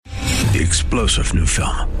The explosive new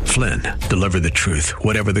film, Flynn, deliver the truth,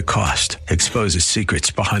 whatever the cost, exposes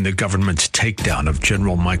secrets behind the government's takedown of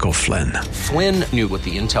General Michael Flynn. Flynn knew what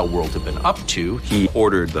the intel world had been up to. He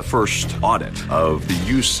ordered the first audit of the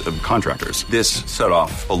use of contractors. This set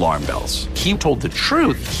off alarm bells. He told the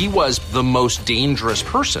truth. He was the most dangerous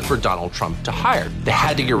person for Donald Trump to hire. They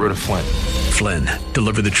had to get rid of Flynn. Flynn,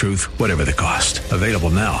 deliver the truth, whatever the cost. Available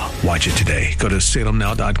now. Watch it today. Go to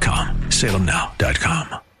salemnow.com.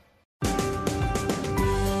 salemnow.com.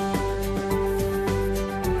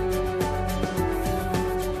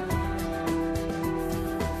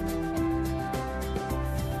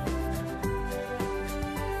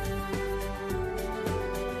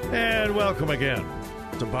 And welcome again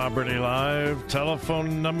to Bob Burney Live.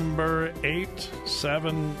 Telephone number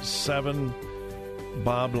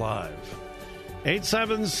 877-BOB-LIVE.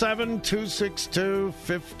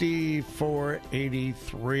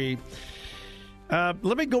 877-262-5483.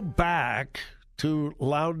 Let me go back to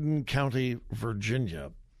Loudoun County,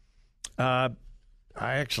 Virginia. I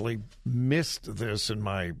actually missed this in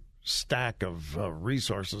my stack of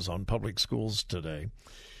resources on public schools today.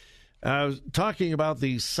 Talking about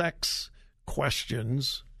the sex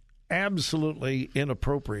questions, absolutely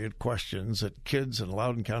inappropriate questions that kids in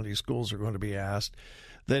Loudoun County schools are going to be asked,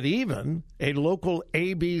 that even a local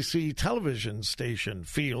ABC television station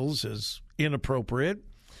feels is inappropriate.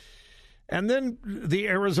 And then the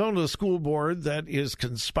Arizona School Board that is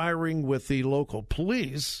conspiring with the local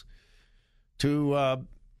police to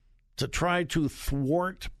try to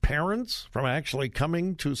thwart parents from actually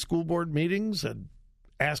coming to school board meetings and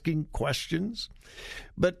asking questions.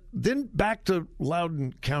 But then back to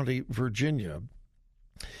Loudoun County, Virginia.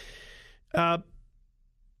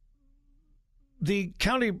 The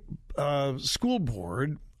county school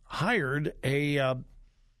board hired a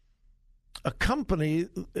company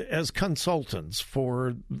as consultants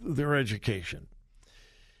for their education,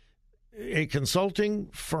 a consulting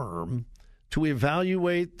firm to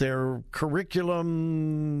evaluate their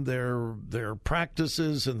curriculum, their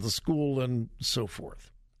practices in the school, and so forth.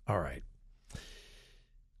 All right.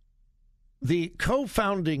 The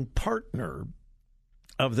co-founding partner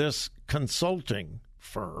of this consulting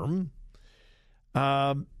firm,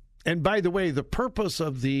 and by the way, the purpose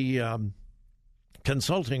of the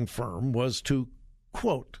consulting firm was to,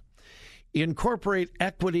 quote, incorporate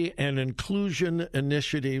equity and inclusion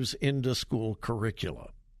initiatives into school curricula.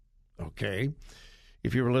 Okay?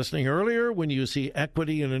 If you were listening earlier, when you see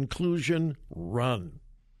equity and inclusion, run.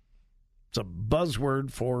 It's a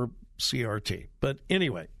buzzword for CRT. But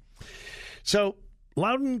anyway, so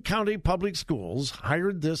Loudoun County Public Schools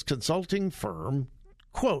hired this consulting firm,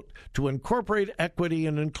 quote, to incorporate equity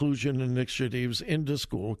and inclusion initiatives into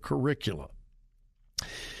school curricula.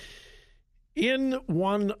 In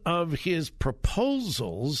one of his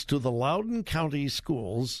proposals to the Loudoun County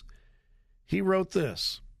schools, he wrote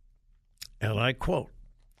this, and I quote,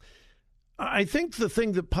 I think the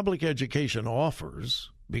thing that public education offers,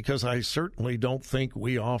 because I certainly don't think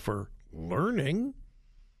we offer learning,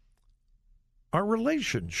 are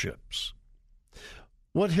relationships.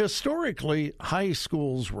 What historically high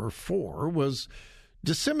schools were for was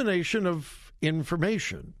dissemination of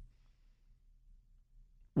information.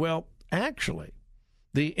 Well, actually,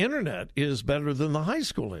 the internet is better than the high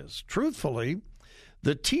school is. Truthfully,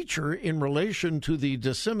 the teacher in relation to the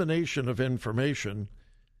dissemination of information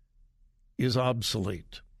is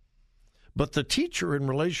obsolete. But the teacher in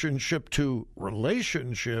relationship to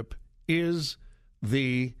relationship is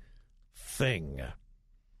the thing.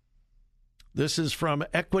 This is from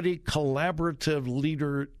Equity Collaborative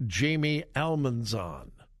leader Jamie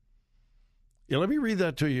Almanzon. Yeah, let me read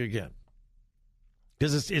that to you again,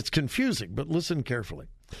 because it's confusing, but listen carefully.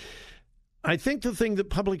 I think the thing that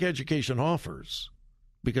public education offers,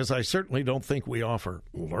 because I certainly don't think we offer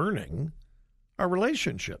learning, are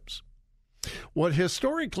relationships. What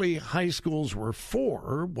historically high schools were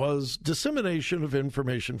for was dissemination of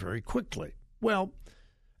information very quickly. Well,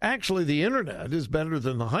 actually, the internet is better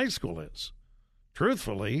than the high school is.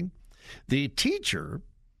 Truthfully, the teacher,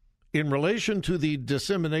 in relation to the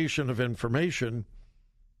dissemination of information,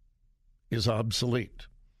 is obsolete.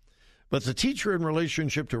 But the teacher in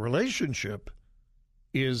relationship to relationship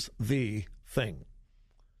is the thing.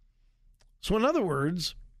 So in other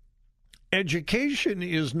words, education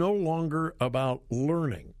is no longer about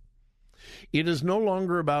learning. It is no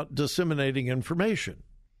longer about disseminating information.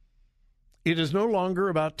 It is no longer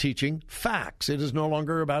about teaching facts. It is no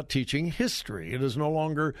longer about teaching history. It is no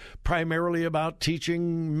longer primarily about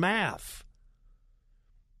teaching math.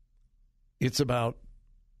 It's about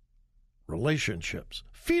relationships,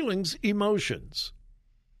 feelings, emotions.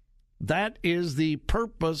 That is the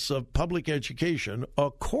purpose of public education,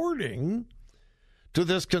 according to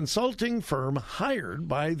this consulting firm hired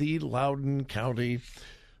by the Loudoun County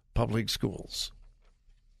Public Schools.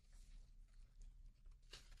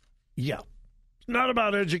 Yeah, not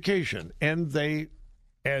about education, and they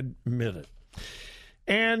admit it.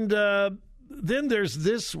 And then there's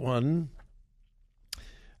this one.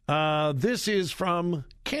 This is from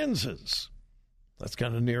Kansas. That's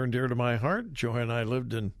kind of near and dear to my heart. Joy and I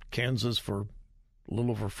lived in Kansas for a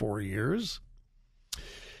little over 4 years.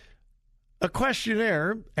 A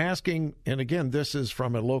questionnaire asking, and again, this is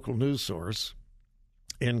from a local news source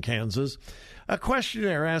in Kansas, a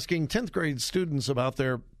questionnaire asking 10th grade students about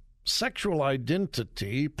their sexual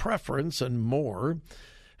identity, preference, and more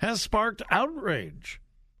has sparked outrage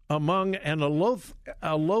among an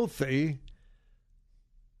Alotha,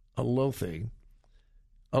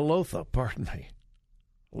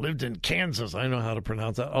 lived in Kansas, I know how to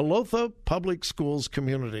pronounce that, Alotha Public Schools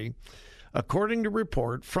community, according to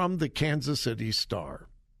report from the Kansas City Star.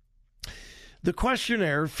 The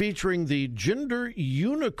questionnaire featuring the Gender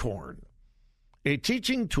Unicorn, a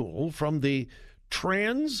teaching tool from the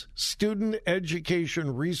Trans Student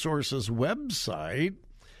Education Resources website,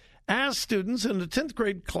 asked students in the 10th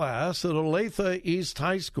grade class at Olathe East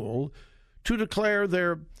High School to declare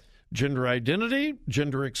their gender identity,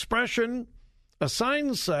 gender expression,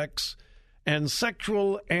 assigned sex, and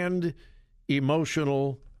sexual and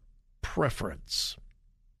emotional preference.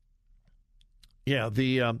 Yeah,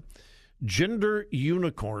 the gender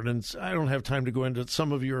unicorn, and I don't have time to go into it.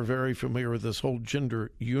 Some of you are very familiar with this whole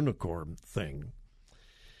gender unicorn thing.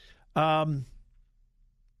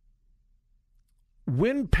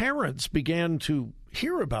 When parents began to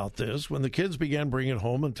hear about this, when the kids began bringing it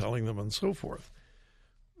home and telling them and so forth,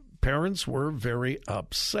 parents were very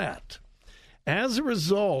upset. As a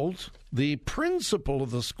result, the principal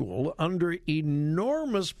of the school, under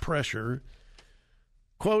enormous pressure,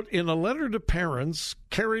 quote, in a letter to parents,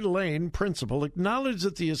 Carrie Lane, principal, acknowledged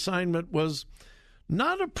that the assignment was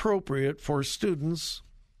not appropriate for students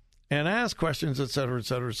and asked questions, et cetera, et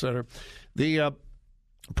cetera, et cetera. The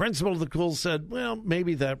principal of the school said, well,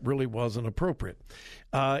 maybe that really wasn't appropriate.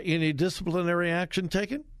 Any disciplinary action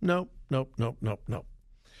taken? No.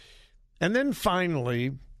 And then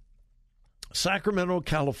finally, Sacramento,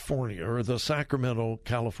 California, or the Sacramento,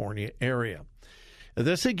 California area.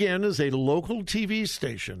 This, again, is a local TV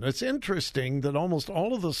station. It's interesting that almost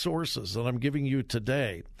all of the sources that I'm giving you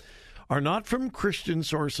today are not from Christian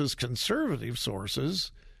sources, conservative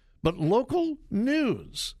sources, but local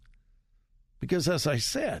news. Because, as I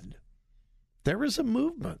said, there is a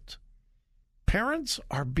movement. Parents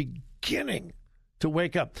are beginning to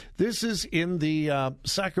wake up. This is in the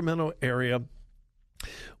Sacramento area,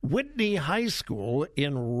 Whitney High School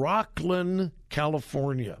in Rocklin,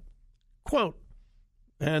 California. Quote,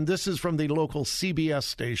 and this is from the local CBS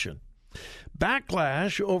station.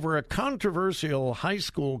 Backlash over a controversial high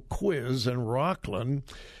school quiz in Rocklin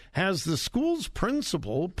has the school's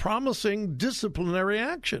principal promising disciplinary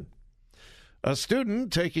action. A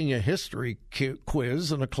student taking a history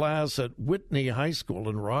quiz in a class at Whitney High School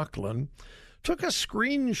in Rocklin took a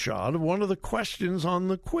screenshot of one of the questions on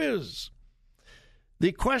the quiz.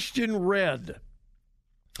 The question read,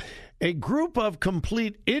 a group of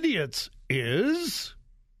complete idiots is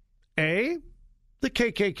A, the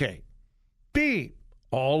KKK, B,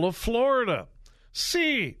 all of Florida,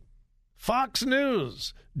 C, Fox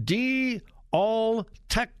News, D, all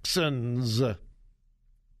Texans.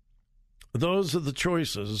 Those are the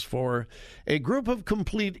choices for a group of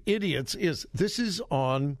complete idiots. This is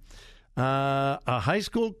on a high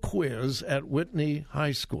school quiz at Whitney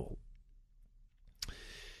High School.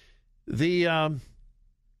 The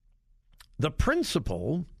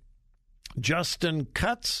principal, Justin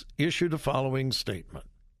Cutts, issued a following statement.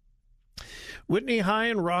 Whitney High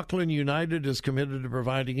and Rocklin United is committed to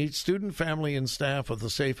providing each student, family, and staff with a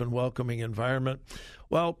safe and welcoming environment.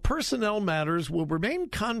 While personnel matters will remain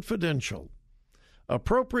confidential,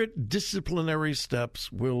 appropriate disciplinary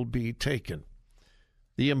steps will be taken.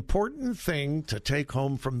 The important thing to take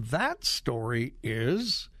home from that story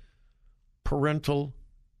is parental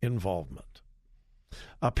involvement.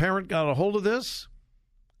 A parent got a hold of this,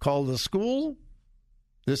 called the school.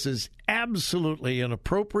 This is absolutely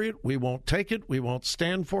inappropriate. We won't take it. We won't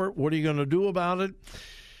stand for it. What are you going to do about it?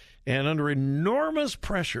 And under enormous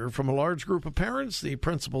pressure from a large group of parents, the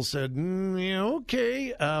principal said,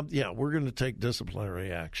 okay, we're going to take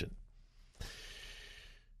disciplinary action.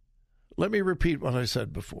 Let me repeat what I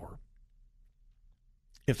said before.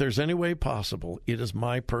 If there's any way possible, it is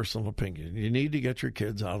my personal opinion, you need to get your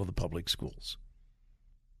kids out of the public schools.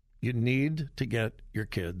 You need to get your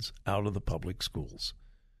kids out of the public schools,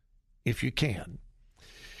 if you can.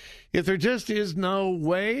 If there just is no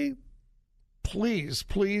way, please,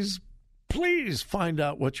 please, please find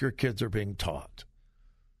out what your kids are being taught.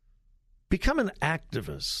 Become an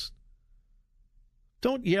activist.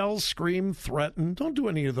 Don't yell, scream, threaten. Don't do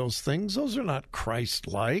any of those things. Those are not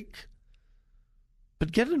Christ-like.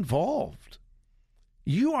 But get involved.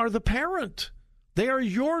 You are the parent. They are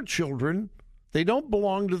your children. They don't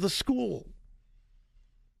belong to the school.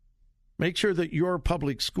 Make sure that your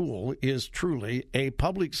public school is truly a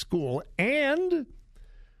public school, and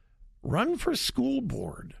run for school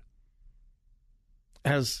board.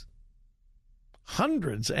 As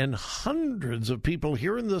hundreds and hundreds of people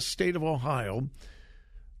here in the state of Ohio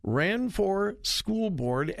ran for school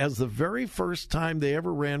board as the very first time they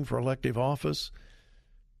ever ran for elective office,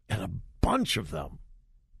 and a bunch of them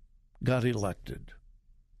got elected.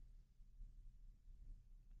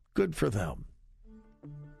 Good for them.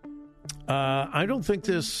 I don't think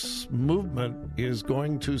this movement is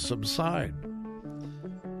going to subside.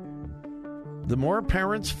 The more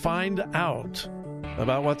parents find out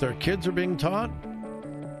about what their kids are being taught,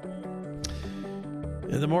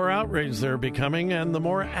 the more outraged they're becoming and the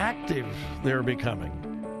more active they're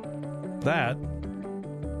becoming. That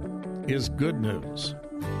is good news.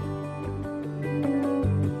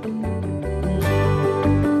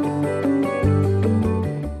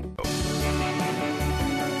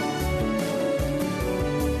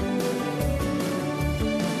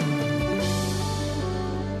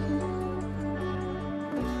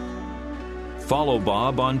 Follow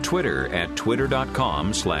Bob on Twitter at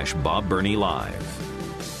twitter.com/BobBurneyLive.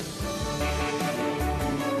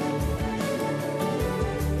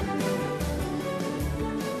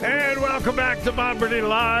 And welcome back to Bob Burney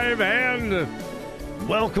Live, and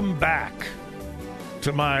welcome back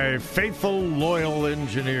to my faithful, loyal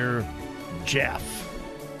engineer, Jeff.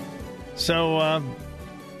 So,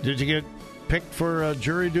 did you get picked for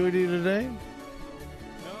jury duty today? No,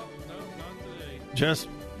 not today. Just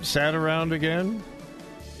sat around again?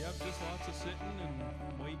 Yep, just lots of sitting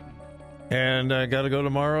and waiting. And got to go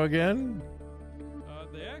tomorrow again?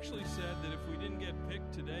 They actually said that if we didn't get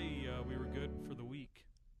picked today, we were good for the week.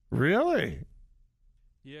 Really?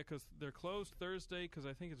 Yeah, because they're closed Thursday because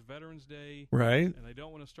I think it's Veterans Day. Right. And I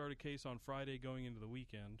don't want to start a case on Friday going into the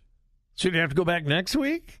weekend. So you have to go back next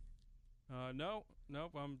week? Nope,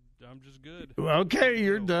 I'm just good. Okay,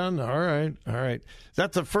 you're done. All right. Is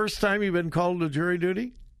that the first time you've been called to jury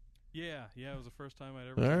duty? Yeah, it was the first time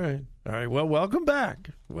I'd ever. All right. Well, welcome back.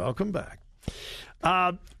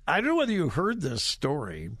 I don't know whether you heard this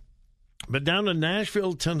story, but down in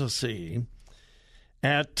Nashville, Tennessee,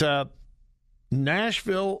 at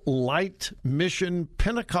Nashville Light Mission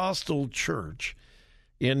Pentecostal Church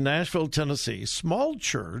in Nashville, Tennessee, small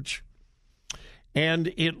church,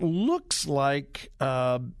 and it looks like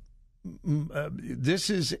this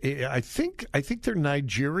is, I think they're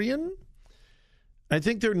Nigerian. I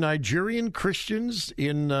think they're Nigerian Christians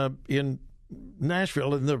in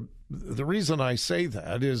Nashville, and the reason I say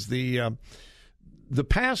that is the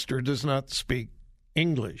pastor does not speak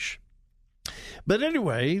English. But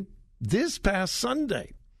anyway, this past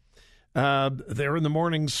Sunday, they're in the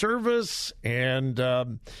morning service, and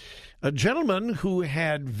a gentleman who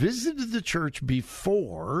had visited the church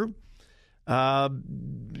before had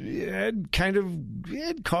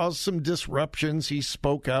caused some disruptions. He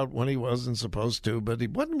spoke out when he wasn't supposed to, but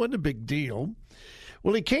it wasn't a big deal.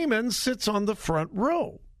 Well, he came in, sits on the front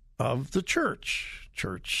row of the church.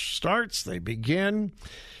 Church starts, they begin,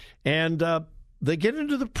 and they get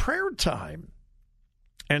into the prayer time.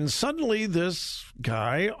 And suddenly this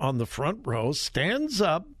guy on the front row stands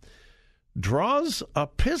up, draws a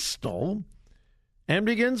pistol, and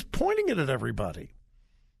begins pointing it at everybody,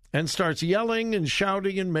 and starts yelling and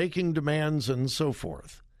shouting and making demands and so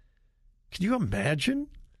forth. Can you imagine?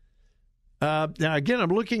 Now, again, I'm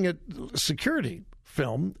looking at security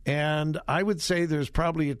film, and I would say there's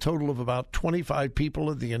probably a total of about 25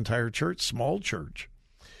 people in the entire church, small church.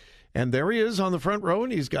 And there he is on the front row,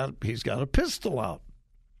 and he's got a pistol out,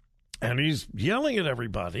 and he's yelling at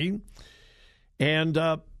everybody. And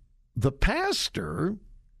the pastor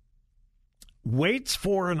waits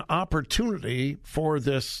for an opportunity for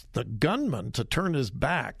the gunman to turn his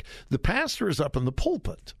back. The pastor is up in the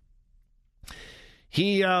pulpit.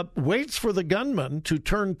 He waits for the gunman to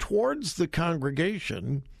turn towards the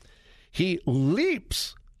congregation. He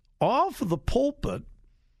leaps off of the pulpit,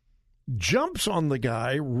 jumps on the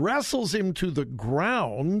guy, wrestles him to the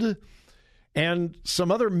ground, and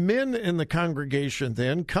some other men in the congregation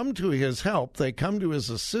then come to his help. They come to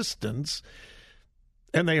his assistance.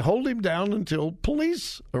 And they hold him down until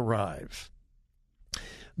police arrive.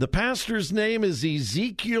 The pastor's name is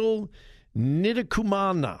Ezekiel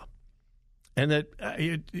Nidikumana. And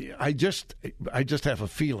I just have a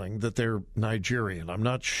feeling that they're Nigerian. I'm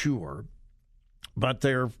not sure. But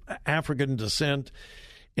they're African descent.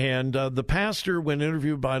 And the pastor, when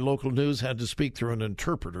interviewed by local news, had to speak through an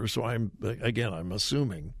interpreter. So I'm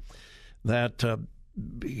assuming that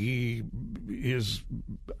he is,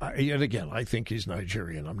 and again, I think he's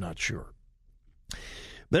Nigerian. I'm not sure.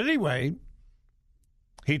 But anyway,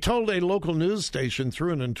 he told a local news station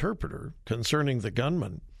through an interpreter concerning the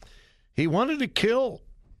gunman, he wanted to kill.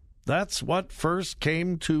 That's what first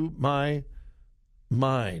came to my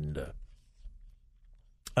mind.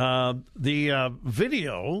 The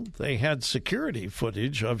video, they had security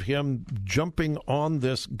footage of him jumping on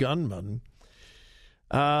this gunman.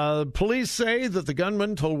 Police say that the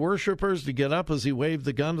gunman told worshipers to get up as he waved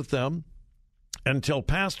the gun at them until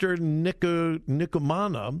Pastor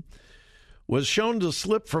Nikumana was shown to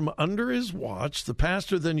slip from under his watch. The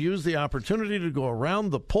pastor then used the opportunity to go around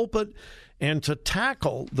the pulpit and to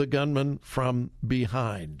tackle the gunman from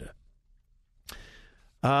behind.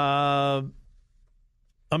 A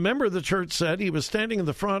member of the church said he was standing in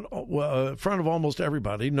the front of almost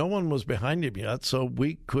everybody. No one was behind him yet, so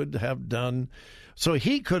he could have done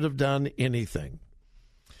anything.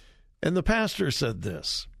 And the pastor said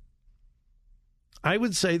this, I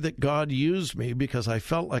would say that God used me because I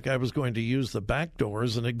felt like I was going to use the back door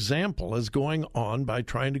as an example as going on by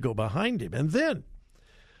trying to go behind him. And then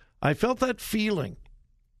I felt that feeling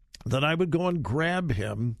that I would go and grab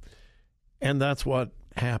him, and that's what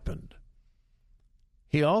happened.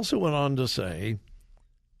 He also went on to say,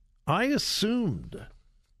 I assumed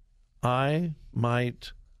I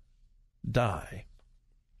might die.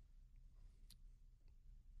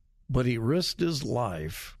 But he risked his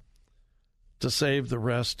life to save the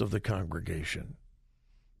rest of the congregation.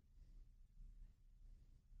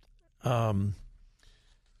 I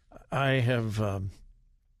have,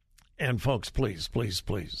 and folks, please,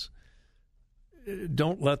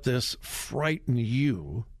 don't let this frighten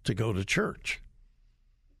you to go to church.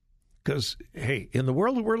 Because, hey, in the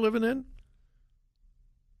world that we're living in,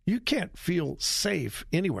 you can't feel safe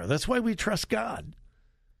anywhere. That's why we trust God.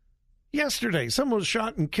 Yesterday, someone was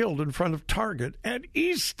shot and killed in front of Target at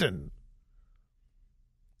Easton.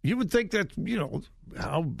 You would think that,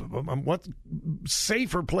 what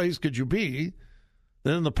safer place could you be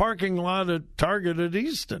than in the parking lot at Target at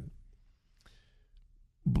Easton?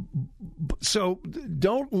 So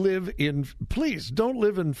don't live in fear. Don't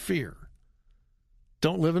live in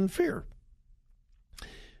fear.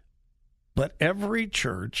 But every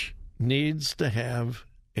church needs to have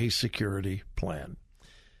a security plan.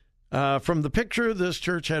 From the picture, this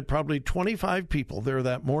church had probably 25 people there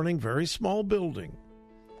that morning, very small building.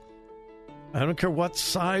 I don't care what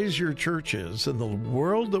size your church is. In the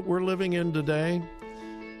world that we're living in today,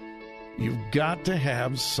 you've got to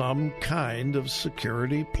have some kind of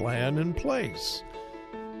security plan in place.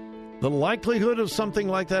 The likelihood of something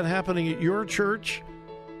like that happening at your church,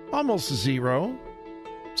 almost zero.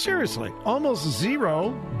 Seriously, almost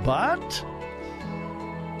zero. But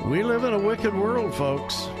we live in a wicked world,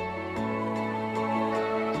 folks.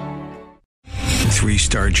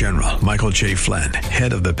 3-star General Michael J. Flynn,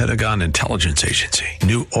 head of the Pentagon Intelligence Agency,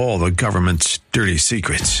 knew all the government's dirty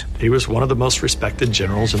secrets. He was one of the most respected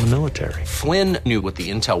generals in the military. Flynn knew what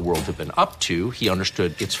the intel world had been up to. He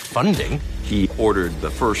understood its funding. He ordered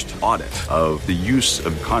the first audit of the use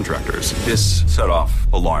of contractors. This set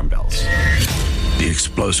off alarm bells. The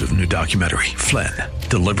explosive new documentary, Flynn,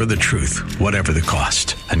 Deliver the Truth, Whatever the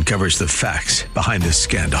Cost, uncovers the facts behind this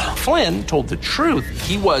scandal. Flynn told the truth.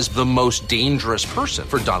 He was the most dangerous person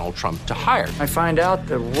for Donald Trump to hire. I find out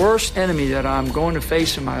the worst enemy that I'm going to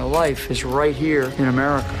face in my life is right here in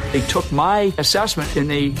America. They took my assessment and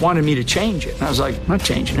they wanted me to change it. And I was like, I'm not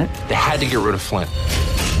changing it. They had to get rid of Flynn.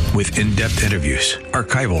 With in-depth interviews,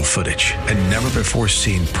 archival footage, and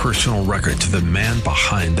never-before-seen personal records of the man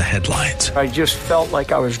behind the headlines. I just felt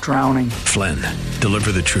like I was drowning. Flynn,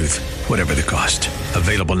 Deliver the Truth, Whatever the Cost.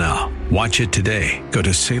 Available now. Watch it today. Go to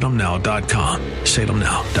salemnow.com.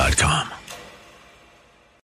 salemnow.com.